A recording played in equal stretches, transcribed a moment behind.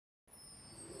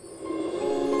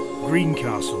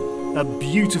Greencastle, a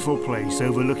beautiful place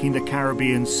overlooking the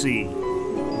Caribbean Sea,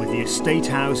 with the estate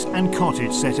house and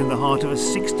cottage set in the heart of a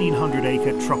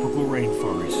 1,600-acre tropical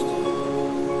rainforest.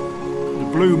 The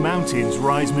Blue Mountains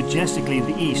rise majestically in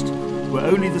the east, where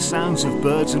only the sounds of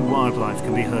birds and wildlife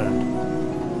can be heard.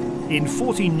 In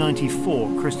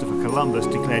 1494, Christopher Columbus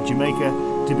declared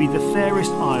Jamaica to be the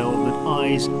fairest isle that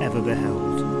eyes ever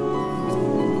beheld.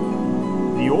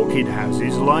 The orchid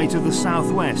houses lie to the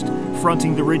southwest,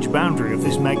 fronting the ridge boundary of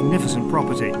this magnificent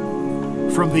property.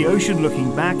 From the ocean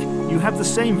looking back, you have the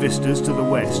same vistas to the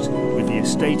west, with the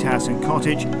estate house and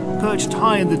cottage perched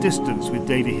high in the distance with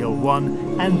Davy Hill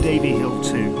 1 and Davy Hill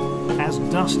 2, as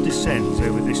dusk descends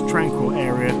over this tranquil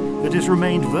area that has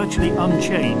remained virtually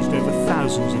unchanged over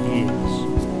thousands of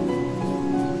years.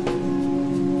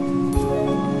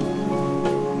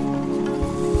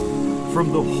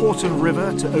 From the Horton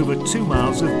River to over 2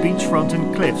 miles of beachfront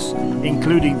and cliffs,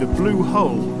 including the Blue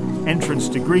Hole, entrance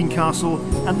to Greencastle,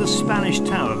 and the Spanish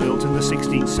Tower built in the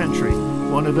 16th century,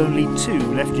 one of only 2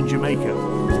 left in Jamaica.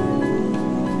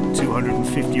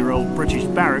 250-year-old British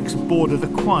barracks border the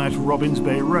quiet Robins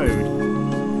Bay Road.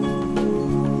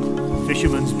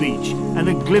 Fisherman's Beach and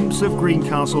a glimpse of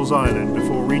Greencastle's island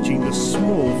before reaching the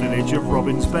small village of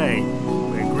Robins Bay,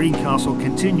 where Greencastle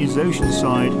continues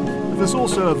oceanside, but there's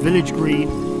also a village green,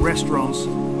 restaurants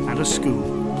and a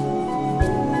school.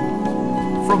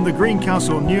 From the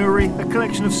Greencastle Newry, a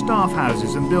collection of staff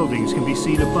houses and buildings can be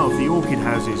seen above the orchid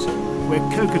houses, where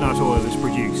coconut oil is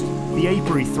produced, the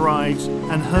apiary thrives,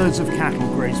 and herds of cattle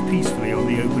graze peacefully on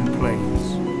the open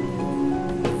plains.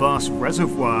 The vast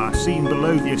reservoir seen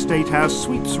below the estate house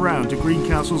sweeps round to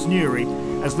Greencastle's Newry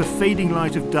as the fading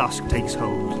light of dusk takes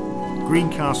hold.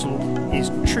 Greencastle is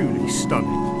truly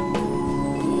stunning.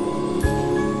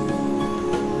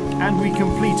 And we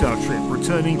complete our trip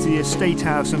returning to the estate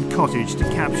house and cottage to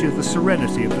capture the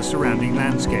serenity of the surrounding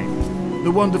landscape, the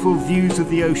wonderful views of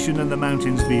the ocean and the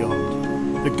mountains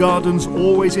beyond, the gardens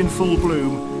always in full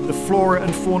bloom, the flora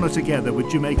and fauna together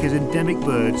with Jamaica's endemic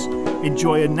birds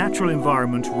enjoy a natural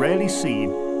environment rarely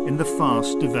seen in the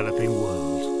fast developing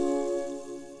world.